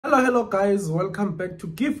Hello guys, welcome back to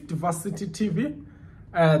Gift Varsity TV.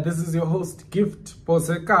 This is your host Gift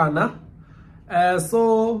Posekana.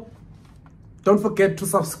 So don't forget to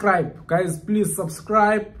subscribe, guys. Please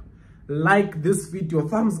subscribe, like this video,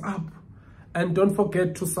 thumbs up, and don't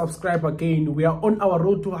forget to subscribe again. We are on our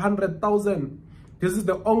road to 100,000. This is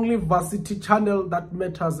the only varsity channel that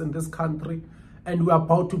matters in this country, and we are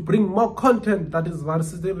about to bring more content that is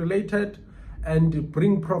varsity related and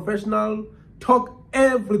bring professional talk,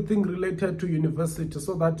 everything related to university,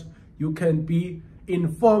 so that you can be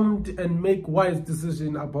informed and make wise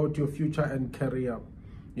decisions about your future and career.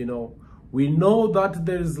 You know, we know that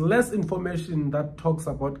there is less information that talks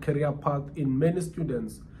about career path in many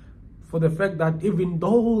students, for the fact that even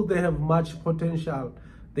though they have much potential,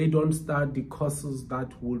 they don't study courses that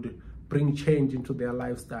would bring change into their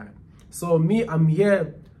lifestyle. So I'm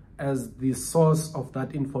here as the source of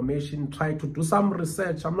that information, try to do some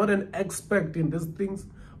research. I'm not an expert in these things,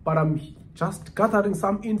 but I'm just gathering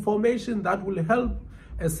some information that will help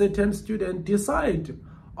a certain student decide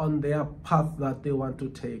on their path that they want to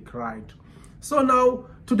take, right? So now,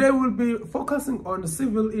 today we'll be focusing on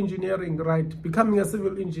civil engineering, right? Becoming a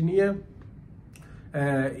civil engineer,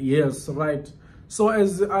 yes, right? So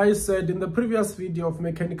as I said in the previous video of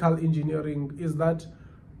mechanical engineering, is that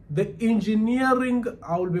the engineering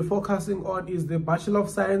I will be focusing on is the Bachelor of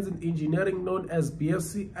Science in Engineering, known as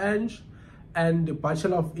BSc Eng, and the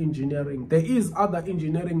Bachelor of Engineering. There is other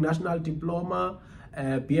engineering national diploma,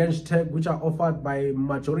 BEng Tech, which are offered by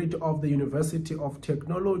majority of the University of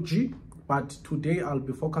Technology, but today I'll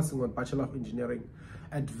be focusing on Bachelor of Engineering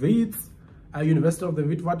at WITS, University of the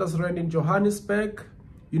Witwatersrand in Johannesburg,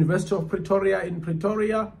 University of Pretoria in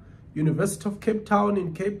Pretoria, University of Cape Town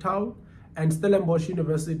in Cape Town, and Stellenbosch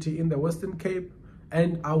University in the Western Cape.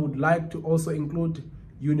 And I would like to also include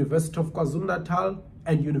University of Kwazulu Natal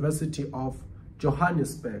and University of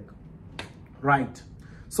Johannesburg, right?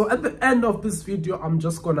 So at the end of this video, I'm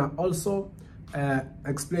just gonna also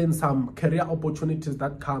explain some career opportunities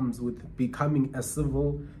that comes with becoming a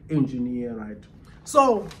civil engineer, right?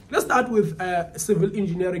 So let's start with civil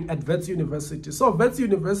engineering at WITS University. So WITS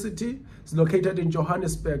University is located in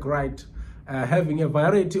Johannesburg, right? Having a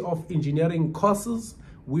variety of engineering courses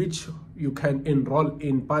which you can enroll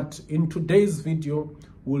in, but in today's video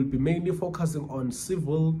we'll be mainly focusing on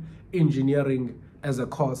civil engineering as a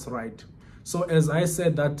course, right? So as I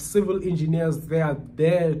said, that civil engineers, they are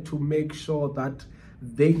there to make sure that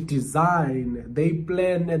they design, they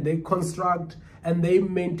plan, and they construct, and they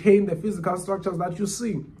maintain the physical structures that you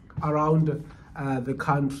see around the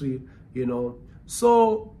country, you know.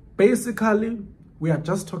 So basically, we are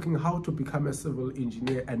just talking how to become a civil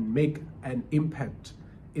engineer and make an impact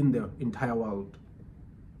in the entire world,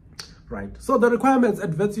 right? So the requirements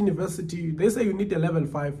at WITS University, they say you need a level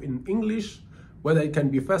 5 in English, whether it can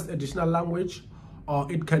be first additional language or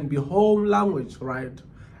it can be home language, right?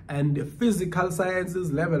 And physical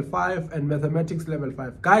sciences level 5 and mathematics level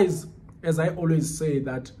 5. Guys, as I always say,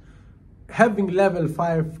 that having level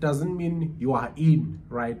 5 doesn't mean you are in,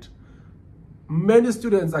 right? Many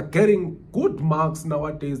students are getting good marks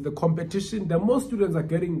nowadays. The competition, the more students are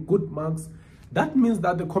getting good marks, that means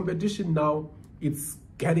that the competition now, it's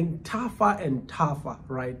getting tougher and tougher,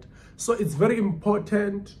 right? So it's very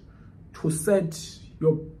important to set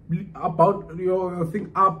your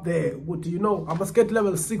thing up there. What do you know? I must get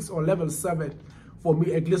level 6 or level 7 for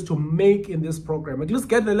me at least to make in this program. At least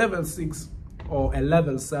get the level 6 or a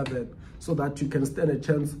level 7 so that you can stand a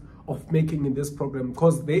chance of making in this program,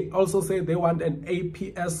 because they also say they want an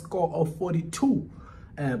APS score of 42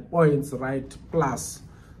 points, right, plus.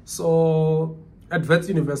 So at WITS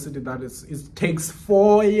University, that is, it takes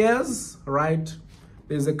 4 years, right?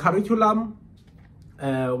 There's a curriculum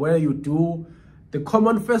where you do the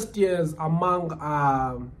common first years among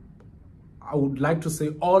I would like to say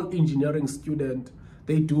all engineering students.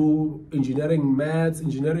 They do engineering maths,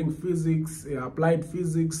 engineering physics, applied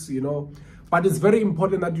physics, you know. But it's very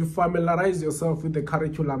important that you familiarize yourself with the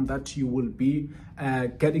curriculum that you will be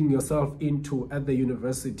getting yourself into at the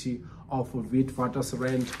University of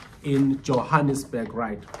Witwatersrand in Johannesburg,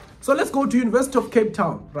 right? So let's go to University of Cape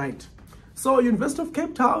Town, right? So University of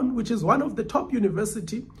Cape Town, which is one of the top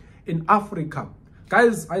university in Africa.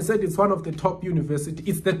 Guys, I said it's one of the top university.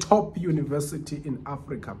 It's the top university in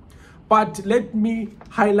Africa. But let me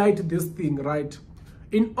highlight this thing, right?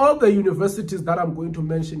 In all the universities that I'm going to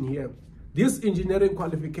mention here, this engineering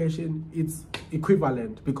qualification is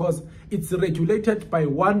equivalent because it's regulated by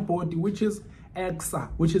one body, which is EXA,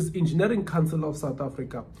 which is Engineering Council of South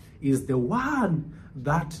Africa, is the one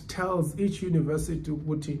that tells each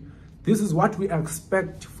university, this is what we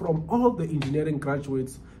expect from all the engineering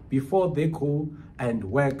graduates before they go and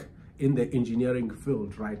work in the engineering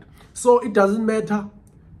field, right? So it doesn't matter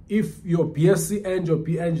if your BSc and your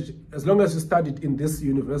PhD, as long as you studied in this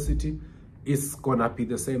university, it's gonna be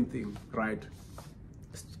the same thing, right?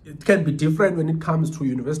 It can be different when it comes to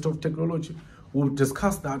University of Technology. We'll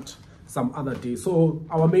discuss that some other day. So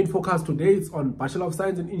our main focus today is on Bachelor of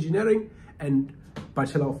Science in Engineering and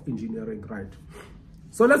Bachelor of Engineering, right?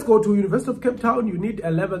 So let's go to University of Cape Town. You need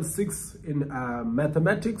a level 6 in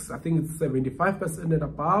mathematics. I think it's 75% and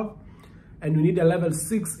above. And you need a level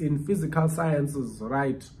 6 in physical sciences,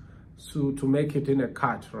 right? To make it in a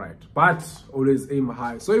cut, right? But always aim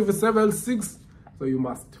high. So if it's level 6, so you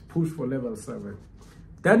must push for level 7.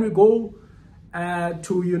 Then we go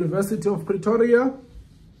to University of Pretoria,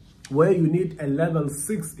 where you need a level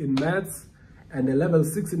 6 in maths and a level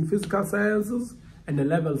 6 in physical sciences and a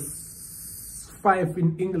level 5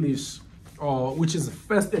 in English, or which is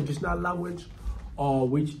first additional language, or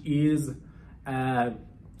which is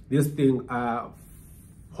this thing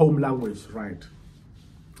home language, right?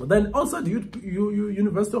 Then also the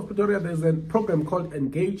University of Pretoria, there's a program called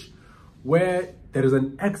Engage, where there is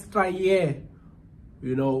an extra year.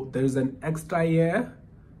 You know, there is an extra year.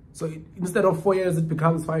 So instead of 4 years, it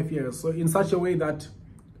becomes 5 years. So in such a way that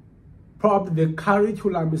probably the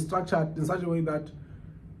curriculum is structured in such a way that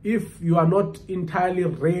if you are not entirely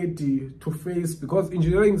ready to face, because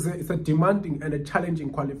engineering is a demanding and a challenging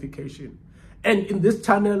qualification. And in this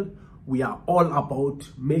channel, we are all about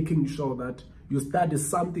making sure that you study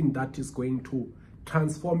something that is going to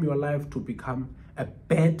transform your life to become a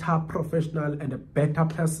better professional and a better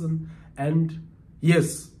person. And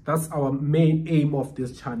yes, that's our main aim of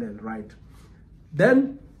this channel, right?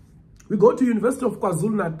 Then we go to University of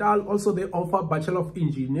Kwazulu Natal. Also, they offer Bachelor of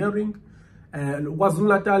Engineering. And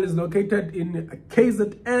Kwazulu Natal is located in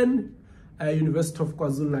KZN, University of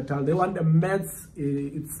Kwazulu Natal. They want a maths,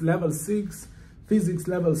 it's level 6, physics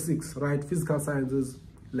level 6, right? Physical sciences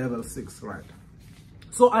level 6, right?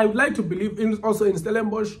 So I would like to believe also in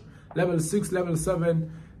Stellenbosch, level 6, level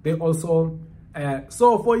 7, they also,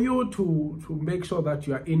 so for you to make sure that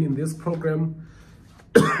you are in this program,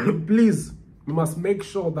 please, you must make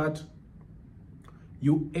sure that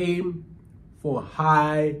you aim for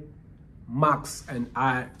high marks. And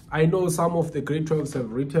I know some of the grade 12s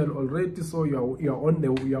have written already, so you're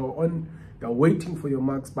waiting for your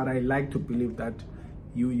marks, but I like to believe that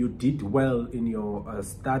you did well in your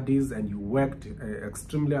studies, and you worked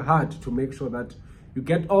extremely hard to make sure that you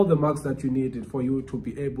get all the marks that you needed for you to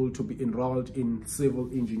be able to be enrolled in civil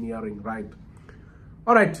engineering, right?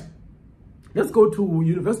 All right, let's go to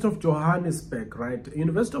University of Johannesburg, right?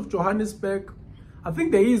 University of Johannesburg, I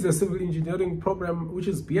think there is a civil engineering program which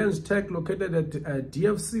is BN's Tech, located at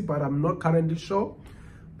DFC, but I'm not currently sure,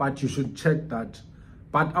 but you should check that.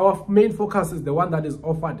 But our main focus is the one that is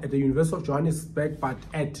offered at the University of Johannesburg, but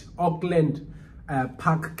at Auckland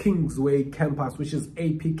Park Kingsway campus, which is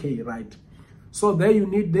APK, right? So there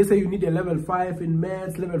they say you need a level 5 in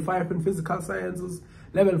maths, level 5 in physical sciences,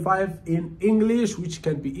 level 5 in English, which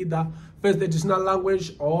can be either first additional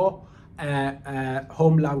language or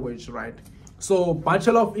home language, right? So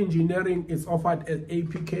Bachelor of Engineering is offered at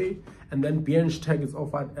APK, and then BN's Tech is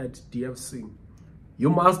offered at DFC. You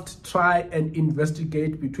must try and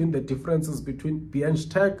investigate between the differences between BN's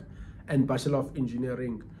Tech and Bachelor of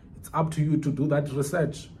Engineering. It's up to you to do that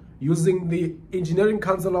research using the Engineering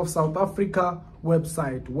Council of South Africa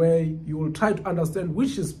website, where you will try to understand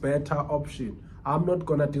which is better option. I'm not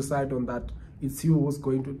going to decide on that. It's you who's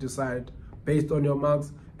going to decide based on your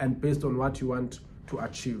marks and based on what you want to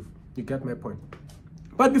achieve. You get my point?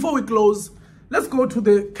 But before we close, let's go to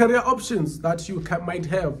the career options that you might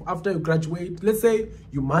have after you graduate. Let's say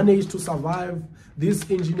you manage to survive this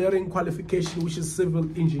engineering qualification, which is civil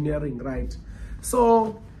engineering, right?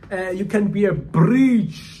 So you can be a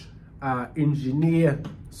bridge engineer.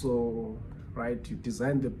 So, right, you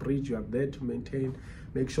design the bridge, you are there to maintain,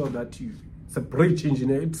 make sure that it's a bridge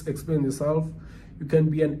engineer. It's explain yourself. You can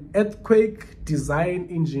be an earthquake design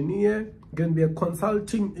engineer. You can be a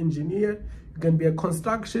consulting engineer. You can be a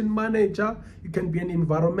construction manager. You can be an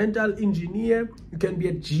environmental engineer. You can be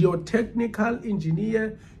a geotechnical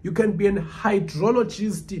engineer. You can be a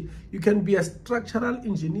hydrologist. You can be a structural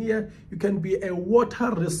engineer. You can be a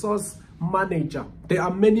water resource manager. There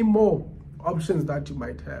are many more options that you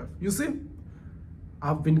might have. You see,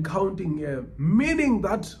 I've been counting here, meaning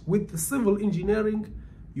that with civil engineering,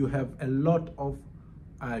 you have a lot of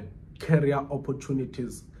career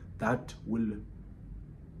opportunities that will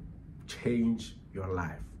change your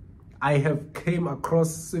life. I have came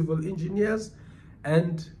across civil engineers,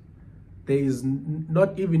 and there is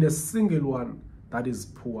not even a single one that is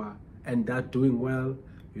poor, and they're doing well.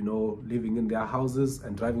 you know, living in their houses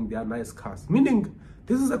and driving their nice cars. Meaning,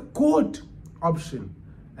 this is a good option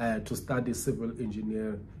to study civil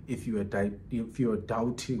engineer if you are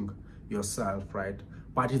doubting yourself, right?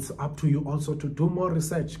 But it's up to you also to do more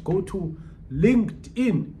research. Go to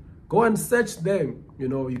LinkedIn, go and search them. You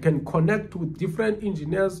know, you can connect with different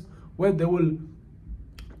engineers where they will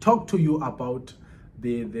talk to you about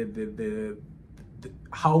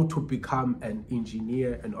how to become an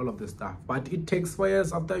engineer and all of the stuff. But it takes 4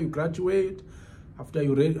 years after you graduate, after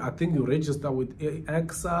I think you register with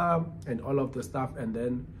EXA and all of the stuff, and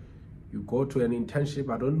then you go to an internship.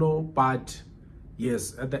 I don't know, but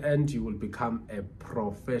yes, at the end you will become a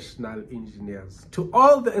professional engineer. To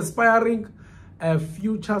all the aspiring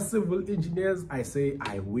future civil engineers, I say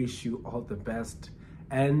I wish you all the best,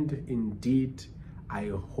 and indeed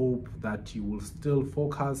I hope that you will still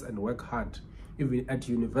focus and work hard even at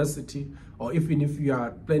university, or even if you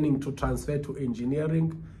are planning to transfer to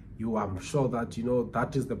engineering. I'm sure that, you know,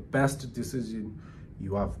 that is the best decision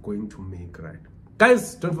you are going to make, right?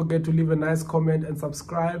 Guys, don't forget to leave a nice comment and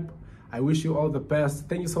subscribe. I wish you all the best.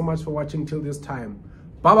 Thank you so much for watching till this time.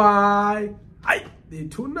 Bye bye.